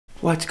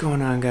What's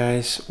going on,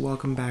 guys?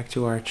 Welcome back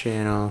to our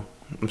channel.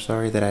 I'm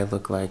sorry that I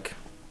look like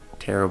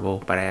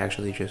terrible, but I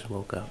actually just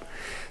woke up.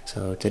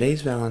 So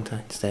today's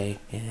Valentine's Day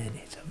and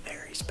it's a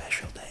very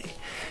special day.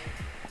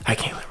 I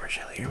can't let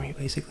Rochelle hear me.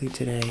 Basically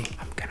today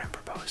I'm gonna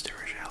propose to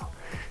Rochelle.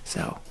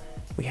 So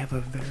we have a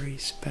very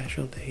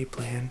special day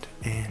planned,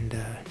 and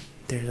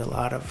there's a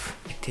lot of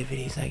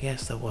activities, I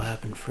guess, that will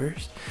happen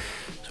first.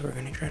 So we're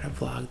gonna try to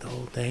vlog the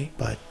whole day,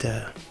 but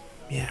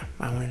yeah,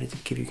 I wanted to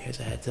give you guys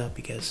a heads up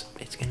because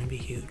it's gonna be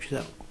huge.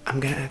 So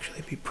I'm gonna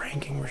actually be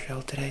pranking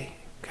Rochelle today,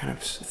 kind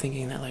of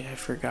thinking that like I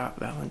forgot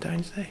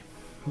Valentine's Day,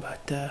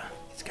 but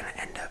it's gonna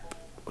end up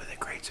with a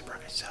great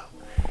surprise. So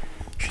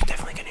she's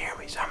definitely gonna hear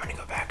me. So I'm gonna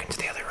go back into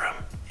the other room,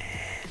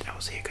 and I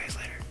will see you guys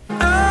later.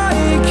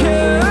 I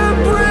can't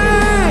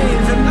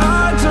breathe and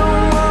I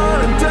don't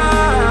wanna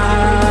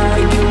die.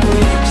 Can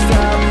we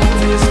stop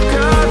this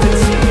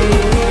gravity?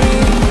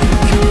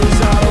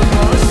 'Cause I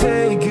wanna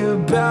say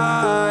goodbye.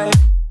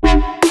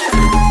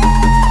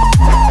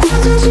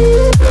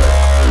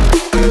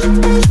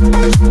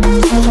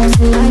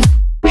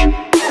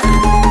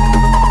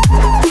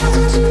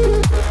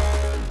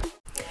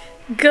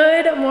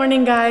 Good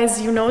morning, guys.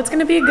 You know it's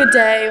gonna be a good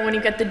day when you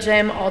get the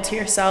gym all to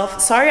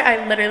yourself. Sorry,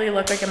 I literally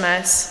look like a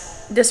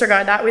mess.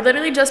 Disregard that. We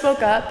literally just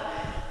woke up.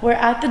 We're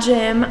at the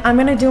gym. I'm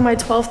gonna do my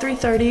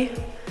 12-3-30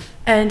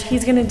 and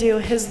he's gonna do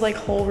his like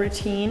whole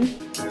routine.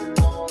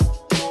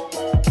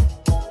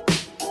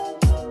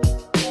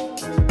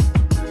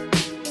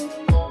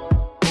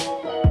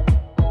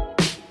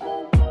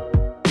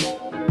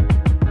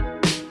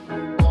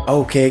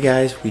 Okay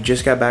guys, we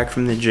just got back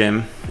from the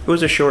gym. It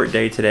was a short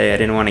day today. I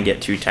didn't want to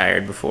get too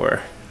tired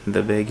before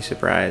the big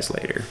surprise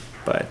later.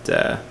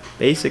 But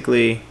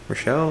basically,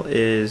 Rochelle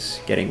is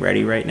getting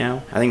ready right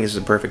now. I think this is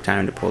a perfect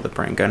time to pull the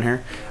prank on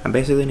her. I'm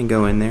basically gonna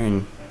go in there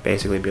and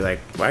basically be like,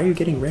 why are you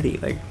getting ready?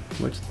 Like,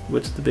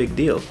 what's the big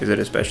deal? Is it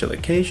a special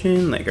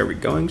occasion? Like, are we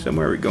going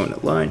somewhere? Are we going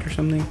to lunch or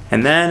something?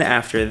 And then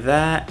after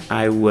that,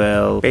 I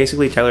will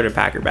basically tell her to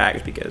pack her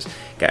bags because,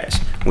 guys,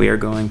 we are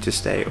going to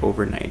stay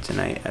overnight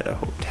tonight at a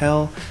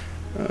hotel,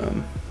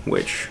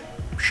 which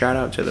shout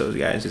out to those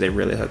guys because they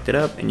really hooked it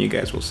up, and you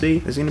guys will see.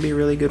 This is gonna be a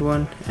really good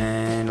one.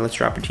 And let's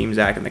drop a Team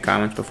Zach in the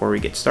comments before we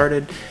get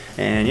started.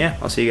 And yeah,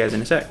 I'll see you guys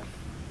in a sec.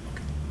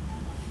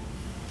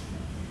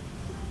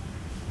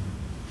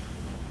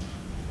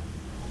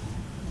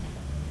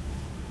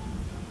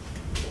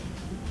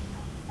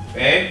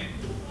 Babe,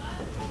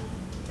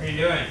 what are you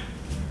doing?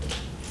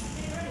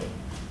 Getting ready.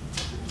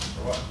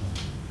 For what?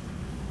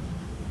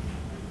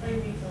 What do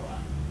you mean for what?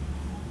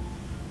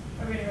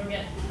 Are we gonna go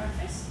get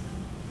breakfast?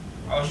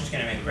 I was just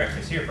gonna make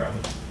breakfast here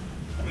probably.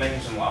 I'm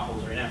making some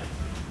waffles right now.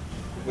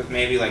 With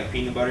maybe like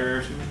peanut butter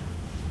or something.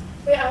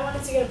 Wait, I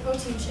wanted to get a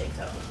protein shake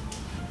though.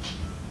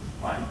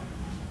 Why?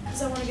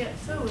 Because I want to get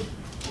food.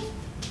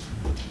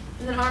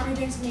 And then aren't we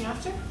doing something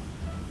after?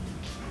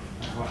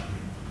 What?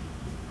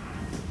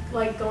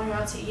 Like going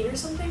out to eat or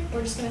something?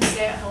 We're just gonna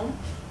stay at home?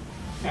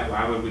 Yeah,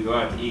 why would we go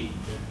out to eat?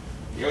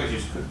 You always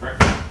just cook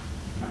breakfast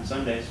on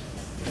Sundays.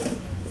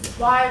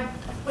 Why?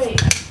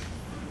 Wait.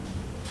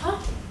 Huh?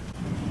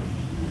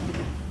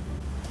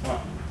 What?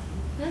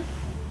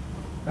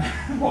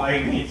 Hmm? Why are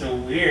you being so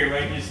weird? Why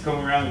don't you just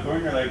come around the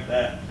corner like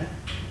that?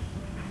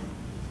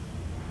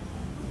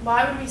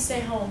 Why would we stay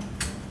home?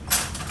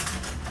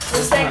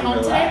 We're staying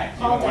home today?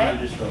 All You don't want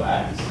day? to just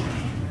relax.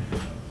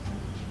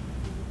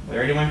 We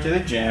already went to the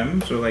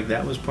gym, so like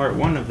that was part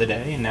one of the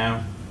day, and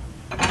now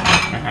I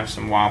have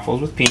some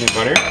waffles with peanut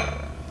butter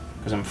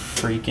because I'm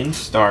freaking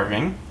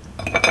starving.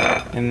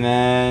 And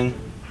then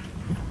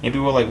maybe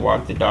we'll like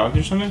walk the dogs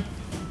or something.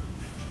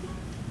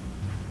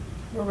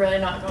 We're really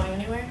not going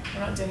anywhere?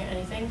 We're not doing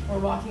anything? We're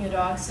walking the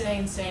dogs today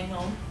and staying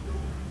home?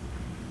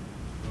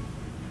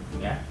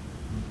 Yeah.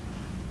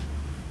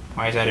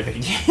 Why is that a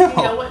big deal? Do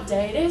you know what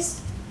day it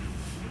is?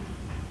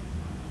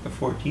 The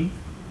 14th?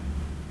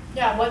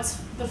 Yeah, what's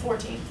the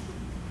 14th?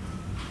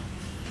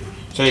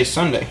 Today's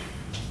Sunday.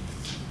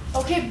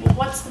 Okay, but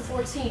what's the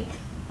 14th?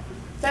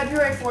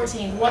 February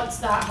 14th, what's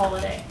that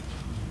holiday?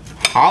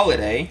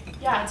 Holiday?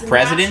 Yeah, it's a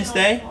President's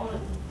national Day? holiday.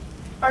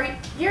 Are you,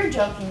 you're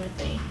joking with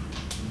me.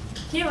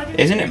 Can you look at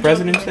me? Isn't it You're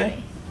President's joking with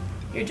Day?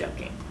 me. You're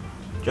joking.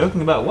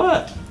 Joking about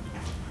what?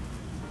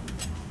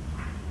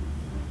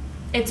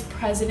 It's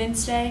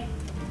President's Day.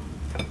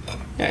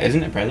 Yeah,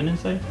 isn't it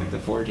President's Day? Like the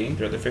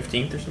 14th or the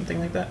 15th or something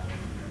like that?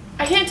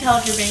 I can't tell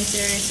if you're being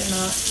serious or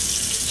not.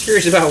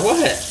 Serious about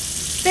what?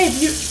 Babe,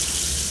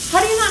 how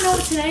do you not know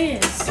what today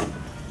is?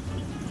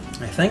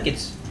 I think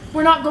it's...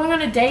 We're not going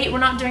on a date. We're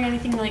not doing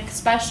anything like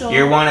special.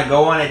 You want to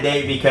go on a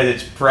date because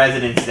it's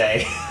President's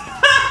Day.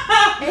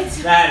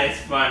 That is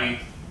funny.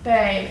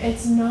 Babe,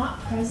 it's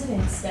not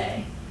President's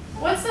Day.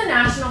 What's the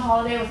national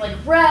holiday with like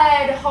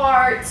red,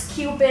 hearts,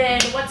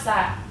 Cupid? What's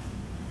that?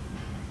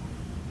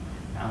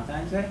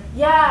 Valentine's Day?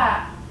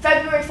 Yeah.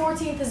 February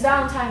 14th is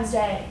Valentine's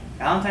Day.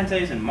 Valentine's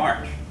Day is in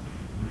March.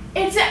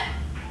 It's a...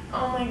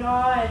 Oh my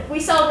god.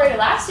 We celebrated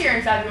last year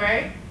in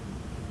February.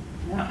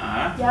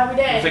 Yeah, we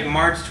did. It was like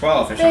March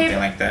 12th or Babe, something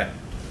like that.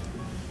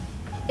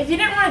 If you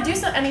didn't want to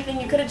do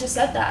anything, you could have just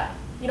said that.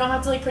 You don't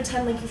have to like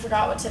pretend like you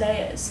forgot what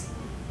today is.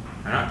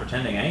 I'm not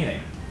pretending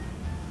anything.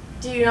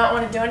 Do you not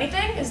want to do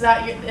anything? Is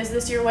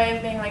this your way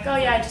of being like, oh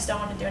yeah, I just don't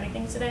want to do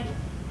anything today?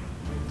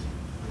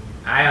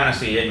 I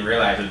honestly didn't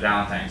realize it was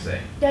Valentine's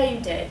Day. Yeah, you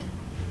did.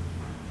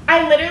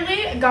 I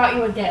literally got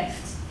you a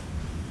gift.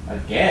 A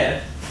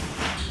gift?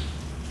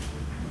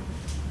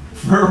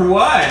 For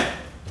what?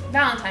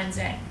 Valentine's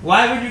Day.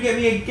 Why would you get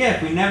me a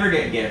gift? We never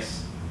get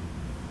gifts.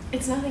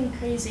 It's nothing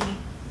crazy.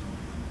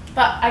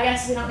 But I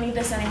guess we don't need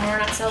this anymore. We're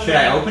not celebrating.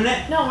 Should I open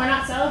it? No, we're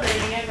not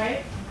celebrating it,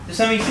 right? Just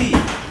let me see.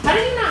 How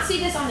did you not see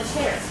this on the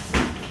chair?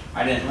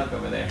 I didn't look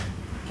over there.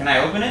 Can I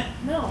open it?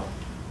 No.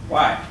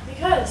 Why?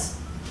 Because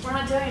we're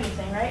not doing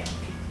anything, right?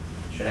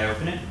 Should I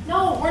open it?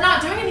 No, we're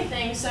not doing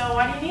anything, so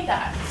why do you need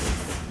that?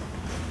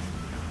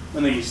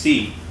 Let me just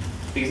see.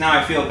 Because now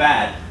I feel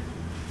bad.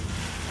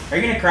 Are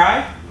you gonna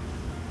cry?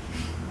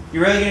 You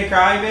really gonna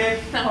cry,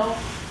 babe? No.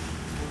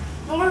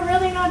 But we're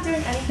really not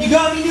doing anything. You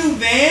got me new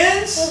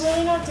Vans? We're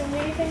really not doing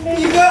anything, babe.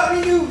 You got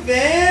me new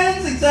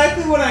Vans?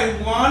 Exactly what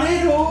I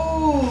wanted?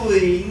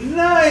 Holy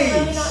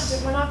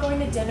nice! We're not going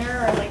to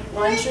dinner or like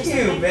lunch or something.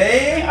 Thank you,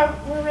 babe.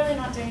 We're really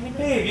not doing anything.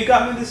 Babe, you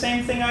got me the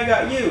same thing I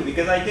got you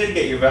because I did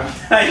get you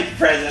Valentine's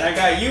present. I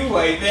got you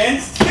white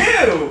Vans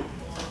too!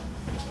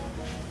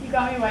 You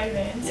got me white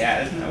Vans.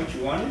 Yeah, isn't that what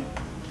you wanted?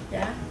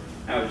 Yeah.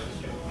 I was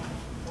just joking.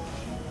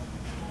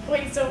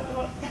 Wait,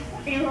 so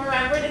you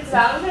remembered it's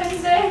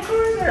Valentine's Day? Of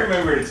course I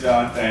remembered it's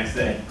Valentine's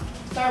Day.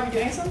 So are we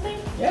doing something?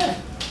 Yeah.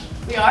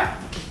 We are?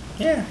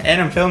 Yeah,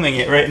 and I'm filming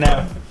it right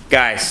now.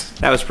 Guys,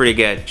 that was pretty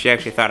good. She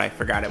actually thought I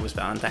forgot it was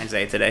Valentine's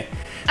Day today.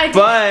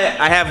 But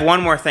I have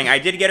one more thing. I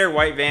did get her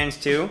white Vans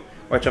too,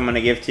 which I'm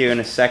gonna give to you in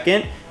a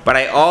second. But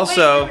I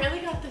also, wait, we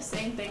really got the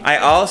same thing. I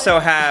also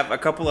have a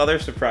couple other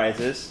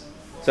surprises.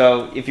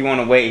 So if you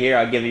want to wait here,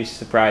 I'll give you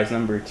surprise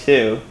number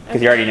 2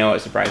 because you already know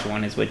what surprise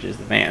 1 is, which is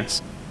the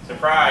Vans.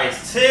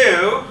 Surprise 2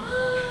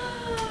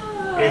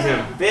 is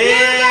a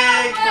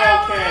big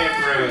bouquet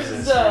of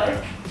roses.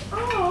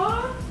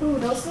 Aww. Ooh,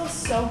 those smell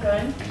so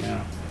good. I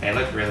know. They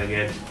look really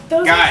good.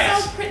 Those guys,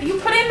 are so pretty. You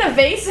put in a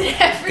vase and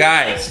everything.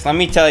 Guys, let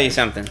me tell you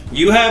something.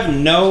 You have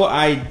no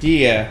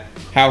idea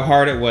how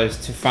hard it was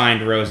to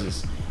find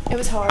roses. It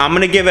was hard. I'm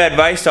gonna give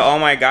advice to all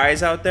my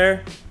guys out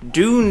there.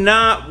 Do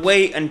not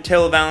wait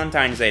until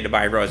Valentine's Day to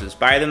buy roses.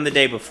 Buy them the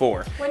day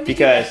before. When did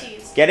because you get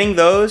these? Getting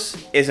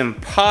those is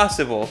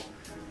impossible.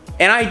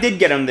 And I did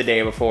get them the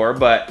day before,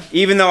 but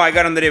even though I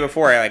got them the day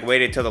before, I like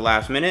waited till the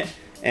last minute.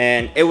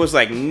 And it was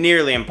like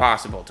nearly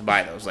impossible to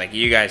buy those. Like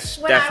you guys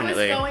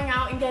definitely. When I was going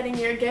out and getting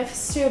your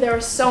gifts too, there were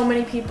so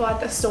many people at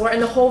the store,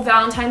 and the whole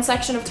Valentine's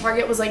section of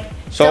Target was like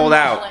sold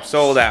demolished. out.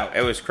 Sold out.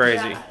 It was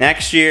crazy. Yeah.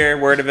 Next year,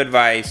 word of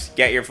advice: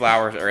 get your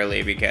flowers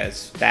early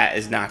because that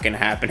is not going to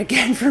happen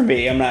again for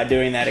me. I'm not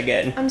doing that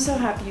again. I'm so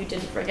happy you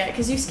didn't forget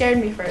because you scared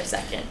me for a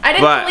second. I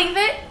didn't believe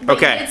it, but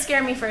you did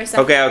scare me for a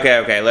second.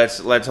 Okay.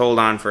 Let's hold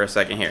on for a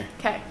second here.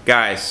 Okay.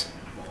 Guys,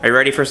 are you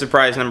ready for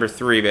surprise number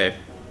 3, babe?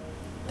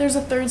 There's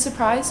a third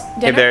surprise.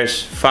 Okay,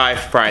 there's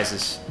 5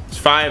 prizes. It's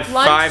five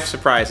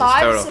surprises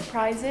total. 5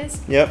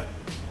 surprises? Yep.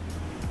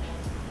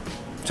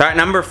 So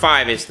number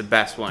 5 is the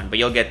best one, but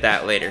you'll get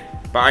that later.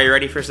 But are you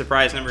ready for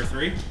surprise number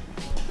 3?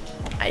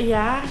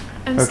 Yeah.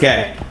 I'm okay.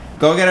 scared.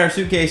 Go get our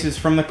suitcases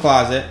from the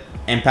closet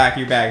and pack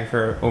your bag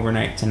for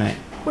overnight tonight.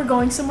 We're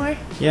going somewhere?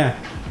 Yeah.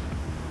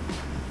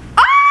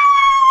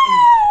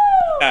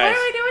 Oh! What do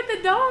we do with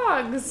the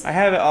dogs? I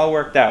have it all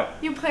worked out.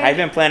 You planned I've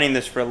been planning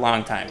this for a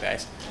long time,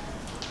 guys.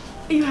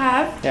 You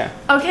have? Yeah.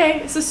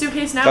 Okay, so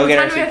suitcase now. Go What get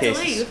time our do we have to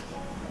suitcases. leave?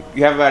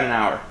 You have about an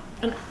hour.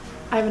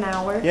 I have an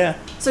hour? Yeah.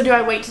 So do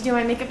I wait to do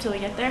my makeup till we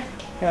get there?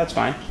 Yeah, that's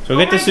fine. So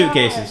get the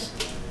suitcases.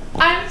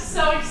 I'm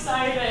so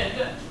excited.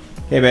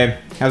 Hey, babe.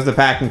 How's the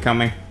packing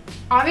coming?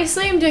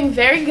 Obviously, I'm doing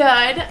very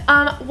good.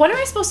 What am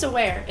I supposed to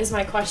wear is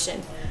my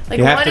question. Like,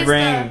 You have what to is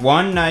bring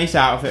one nice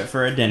outfit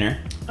for a dinner.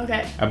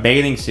 Okay. A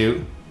bathing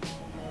suit.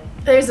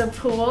 There's a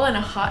pool and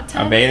a hot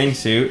tub. A bathing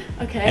suit.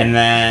 Okay. And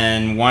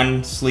then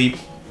one sleep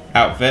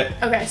outfit.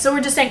 Okay, so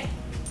we're just saying,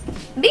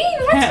 Bean,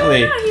 what's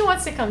Cantley. going on? He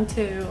wants to come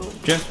too.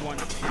 Just one.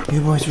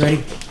 You boys ready?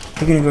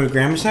 You gonna go to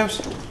Grandma's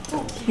house?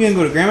 You gonna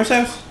go to Grandma's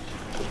house?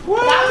 What?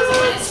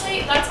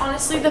 That's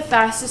honestly the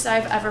fastest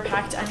I've ever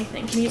packed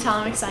anything. Can you tell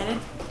I'm excited?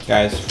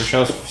 Guys,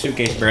 Rochelle's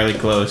suitcase barely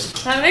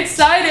closed. I'm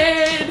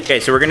excited. Okay,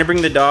 so we're gonna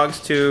bring the dogs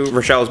to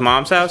Rochelle's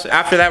mom's house.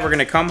 After that, we're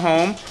gonna come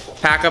home,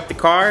 pack up the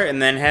car,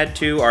 and then head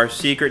to our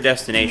secret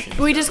destination.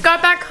 We just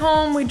got back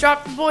home. We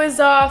dropped the boys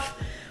off.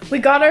 We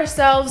got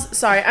ourselves,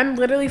 sorry, I'm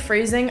literally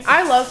freezing.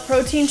 I love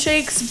protein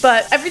shakes,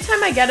 but every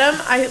time I get them,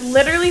 I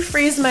literally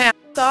freeze my ass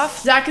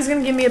off. Zach is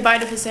gonna give me a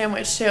bite of his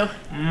sandwich too.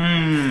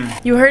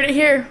 Mmm. You heard it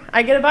here.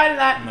 I get a bite of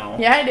that. No.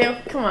 Yeah, I do.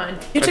 Come on.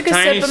 You took a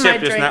sip tiny of my sip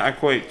drink. does not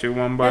equate to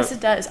one bite. Yes, it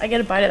does. I get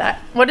a bite of that.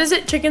 What is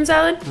it? Chicken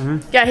salad?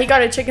 Yeah, he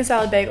got a chicken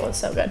salad bagel. It's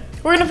so good.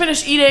 We're gonna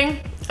finish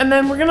eating, and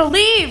then we're gonna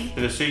leave.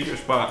 To the secret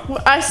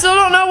spot. I still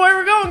don't know where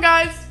we're going,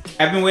 guys.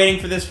 I've been waiting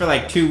for this for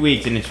like 2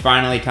 weeks, and it's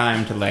finally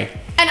time to like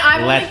And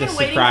I've let only the been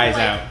waiting surprise for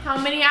like out. how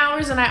many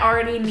hours, and I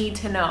already need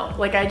to know.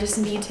 Like, I just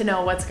need to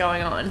know what's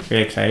going on. Are you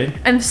excited?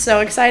 I'm so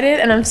excited,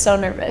 and I'm so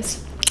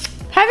nervous.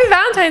 Happy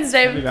Valentine's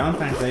Day. Happy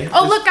Valentine's Day.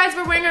 Oh, look, guys,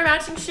 we're wearing our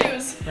matching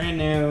shoes. Brand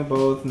new,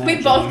 both matching.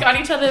 We both got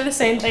each other the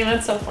same thing.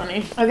 That's so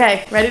funny.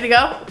 Okay, ready to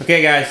go?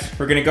 Okay, guys,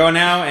 we're gonna go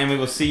now, and we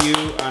will see you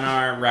on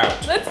our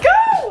route. Let's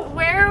go.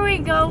 Where are we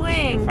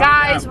going?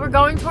 Guys, we're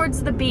going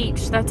towards the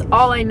beach. That's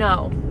all I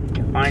know.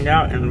 You'll find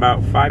out in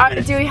about 5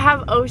 minutes. Do we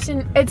have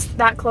ocean? It's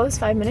that close,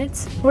 5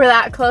 minutes? We're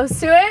that close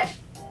to it?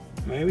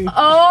 Maybe.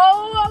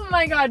 Oh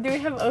my God, do we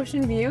have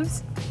ocean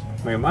views?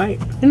 We might.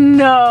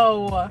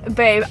 No.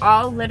 Babe,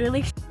 I'll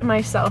literally shit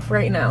myself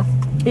right now.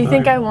 You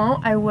think I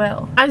won't? I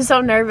will. I'm so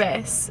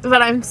nervous,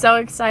 but I'm so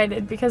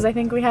excited because I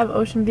think we have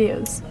ocean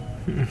views.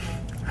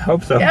 I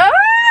hope so.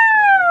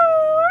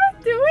 Oh,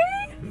 do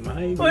we?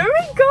 Maybe. Where are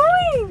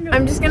we going?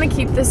 I'm just gonna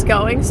keep this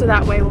going so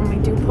that way when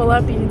we do pull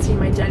up, you can see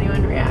my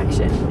genuine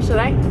reaction. Should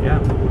I? Yeah.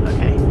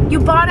 Okay. You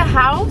bought a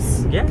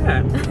house?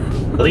 Yeah.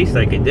 At least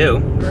I could do.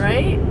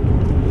 Right?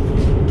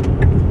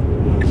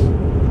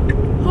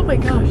 Oh my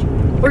gosh.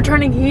 We're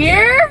turning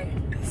here?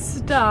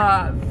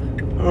 Stop.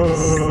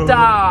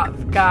 Stop,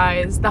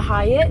 guys. The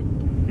Hyatt?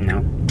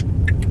 No.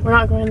 We're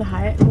not going to the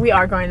Hyatt. We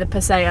are going to the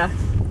Pasea.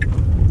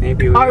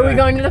 Maybe we are. We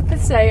going to the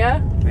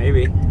Pasea?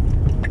 Maybe.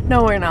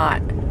 No, we're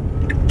not.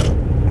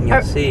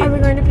 You'll see. Are we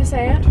going to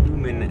Pasea? 2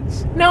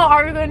 minutes. No,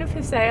 are we going to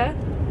Pasea?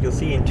 You'll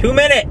see in 2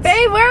 minutes.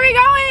 Babe, where are we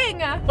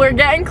going? We're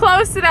getting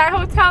close to that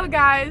hotel,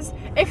 guys.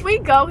 If we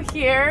go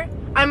here,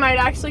 I might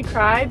actually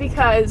cry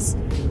because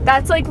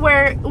that's like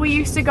where we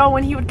used to go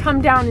when he would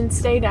come down and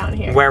stay down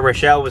here. Where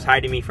Rochelle was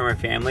hiding me from her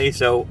family,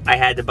 so I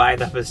had to buy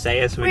the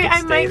Pasea so we could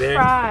stay there.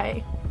 I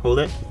might cry. Hold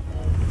it.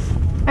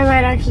 I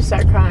might actually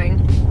start crying.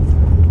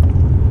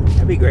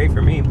 That'd be great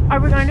for me. Are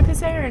we going to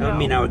Pasea or no? That would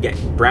mean I would get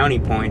brownie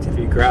points if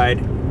you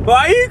cried.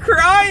 Why are you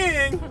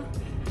crying?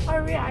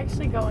 Are we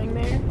actually going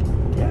there?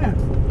 Yeah.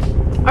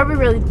 Are we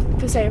really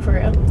Pasea for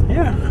real?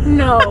 Yeah.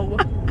 No.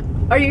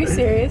 Are you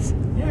serious?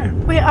 Yeah.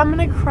 Wait, I'm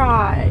gonna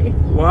cry.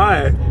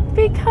 Why?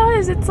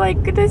 Because it's like,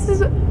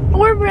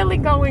 we're really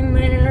going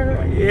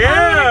there.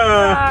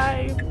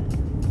 Yeah.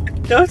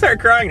 Don't start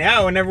crying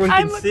now when everyone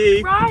can see.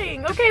 I'm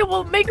crying. Okay,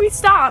 well, make me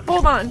stop.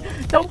 Hold on.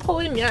 Don't pull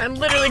in yet. I'm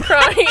literally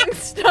crying.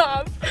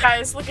 Stop.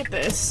 Guys, look at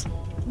this.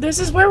 This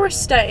is where we're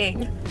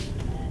staying.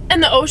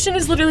 And the ocean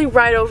is literally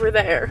right over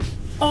there.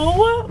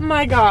 Oh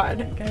my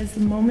God. Guys,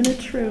 the moment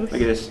of truth.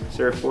 Look at this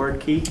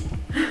surfboard key.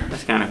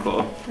 That's kind of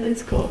cool. That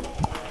is cool.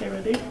 Okay,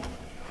 ready?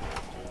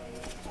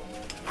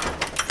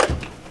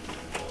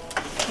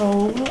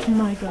 Oh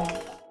my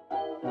God.